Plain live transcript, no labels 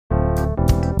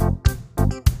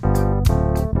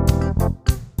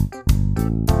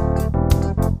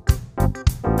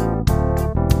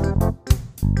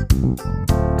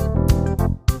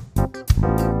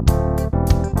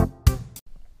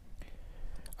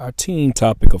Our teen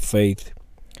topic of faith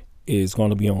is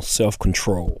going to be on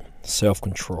self-control.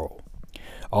 Self-control.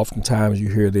 Oftentimes you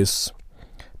hear this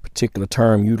particular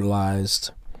term utilized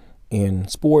in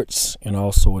sports and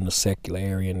also in the secular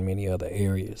area and many other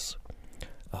areas.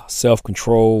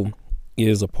 Self-control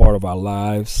is a part of our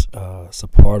lives. It's a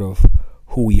part of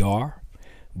who we are.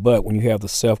 But when you have the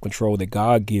self-control that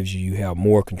God gives you, you have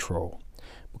more control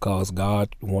because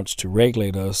God wants to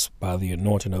regulate us by the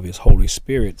anointing of his Holy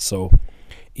Spirit. So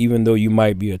even though you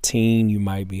might be a teen, you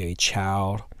might be a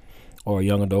child or a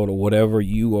young adult or whatever,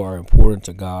 you are important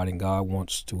to God, and God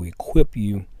wants to equip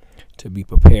you to be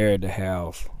prepared to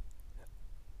have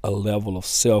a level of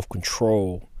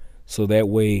self-control so that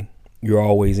way you're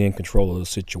always in control of the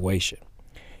situation.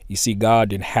 You see, God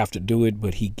didn't have to do it,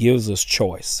 but he gives us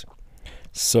choice.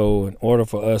 So in order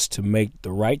for us to make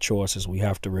the right choices, we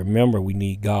have to remember we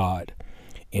need God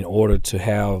in order to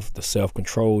have the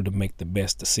self-control to make the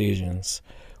best decisions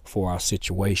for our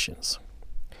situations.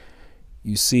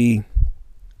 You see,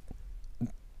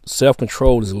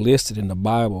 self-control is listed in the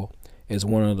Bible as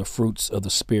one of the fruits of the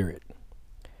Spirit,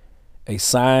 a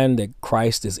sign that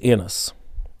Christ is in us.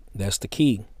 That's the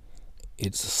key.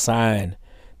 It's a sign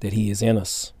that he is in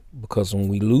us, because when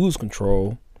we lose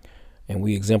control and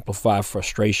we exemplify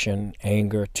frustration,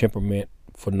 anger, temperament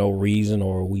for no reason,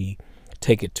 or we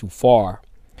take it too far,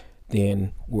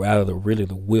 then we're out of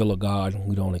the will of God and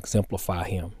we don't exemplify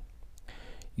him.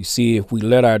 You see, if we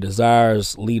let our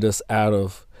desires lead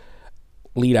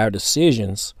our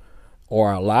decisions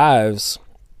or our lives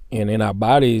and in our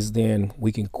bodies, then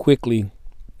we can quickly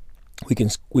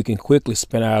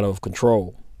spin out of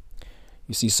control.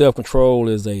 You see, self-control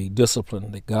is a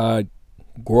discipline that God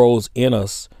grows in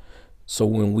us. So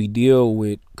when we deal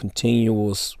with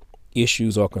continuous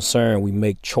issues or concern, we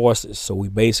make choices. So we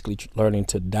basically learning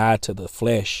to die to the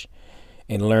flesh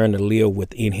and learn to live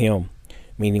within him,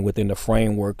 meaning within the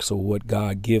frameworks of what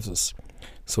God gives us.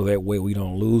 So that way we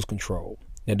don't lose control.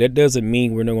 Now that doesn't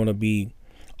mean we're not going to be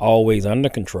always under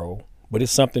control, but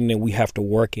it's something that we have to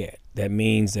work at. That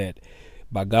means that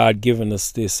by God giving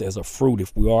us this as a fruit,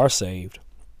 if we are saved,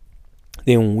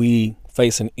 then when we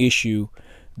face an issue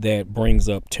that brings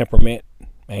up temperament,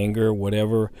 anger,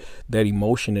 whatever that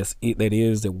emotion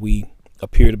that we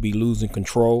appear to be losing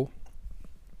control,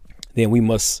 then we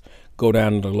must go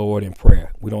down to the Lord in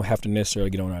prayer. We don't have to necessarily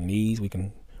get on our knees. We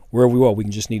can, wherever we are, we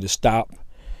can just need to stop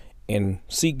and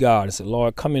seek God and say,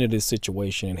 Lord, come into this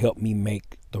situation and help me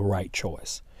make the right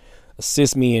choice.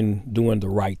 Assist me in doing the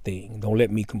right thing. Don't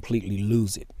let me completely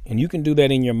lose it. And you can do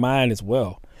that in your mind as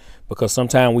well, because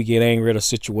sometimes we get angry at a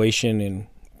situation and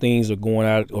things are going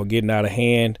out or getting out of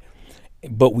hand,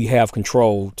 but we have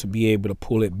control to be able to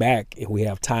pull it back. If we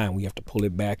have time, we have to pull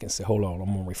it back and say, hold on, I'm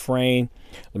going to refrain.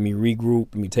 Let me regroup.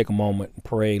 Let me take a moment and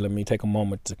pray. Let me take a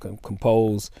moment to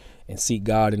compose and seek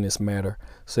God in this matter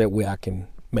so that way I can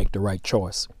make the right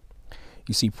choice.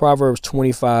 You see, Proverbs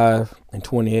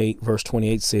 25:28, verse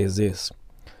 28 says this: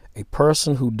 a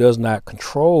person who does not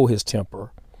control his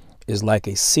temper is like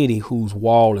a city whose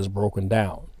wall is broken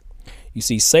down. You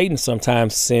see, Satan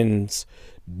sometimes sends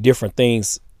different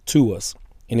things to us.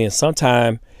 And then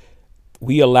sometimes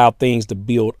we allow things to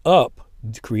build up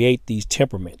to create these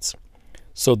temperaments.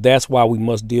 So that's why we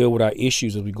must deal with our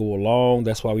issues as we go along.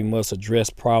 That's why we must address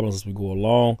problems as we go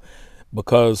along,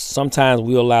 because sometimes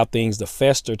we allow things to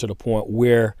fester to the point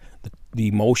where the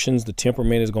emotions, the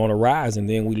temperament is going to rise, and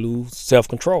then we lose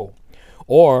self-control.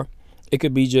 Or it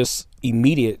could be just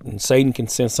immediate, and Satan can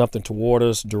send something toward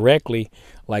us directly,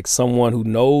 like someone who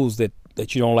knows that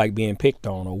you don't like being picked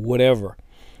on or whatever.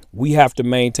 We have to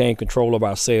maintain control of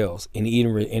ourselves, and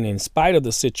in spite of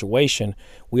the situation,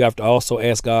 we have to also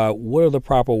ask God, what are the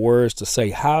proper words to say?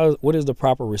 What is the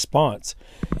proper response?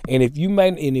 And if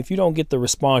you don't get the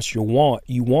response you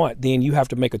want, then you have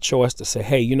to make a choice to say,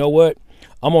 hey, you know what?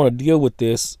 I'm going to deal with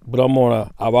this, but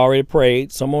I've already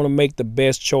prayed, so I'm going to make the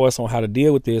best choice on how to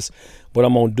deal with this, but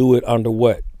I'm going to do it under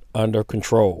what? Under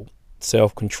control,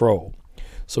 self-control.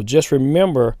 So just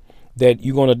remember that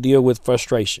you're going to deal with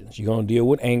frustrations. You're going to deal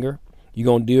with anger. You're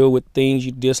going to deal with things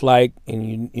you dislike,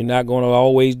 and you're not going to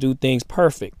always do things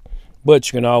perfect, but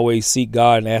you can always seek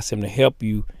God and ask him to help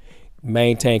you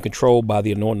maintain control by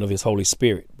the anointing of his Holy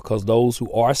Spirit, because those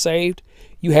who are saved,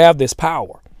 you have this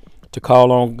power to call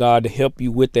on God to help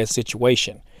you with that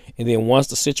situation. And then once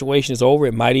the situation is over,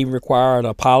 it might even require an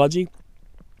apology.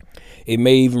 It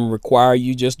may even require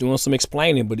you just doing some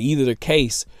explaining, but either the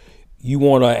case, you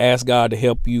want to ask God to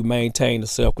help you maintain the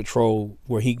self-control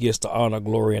where he gets the honor,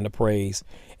 glory, and the praise.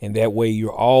 And that way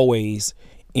you're always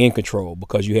in control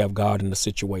because you have God in the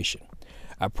situation.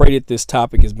 I pray that this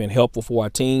topic has been helpful for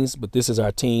our teens, but this is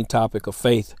our teen topic of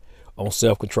faith on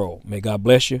self-control. May God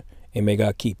bless you and may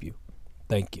God keep you.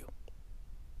 Thank you.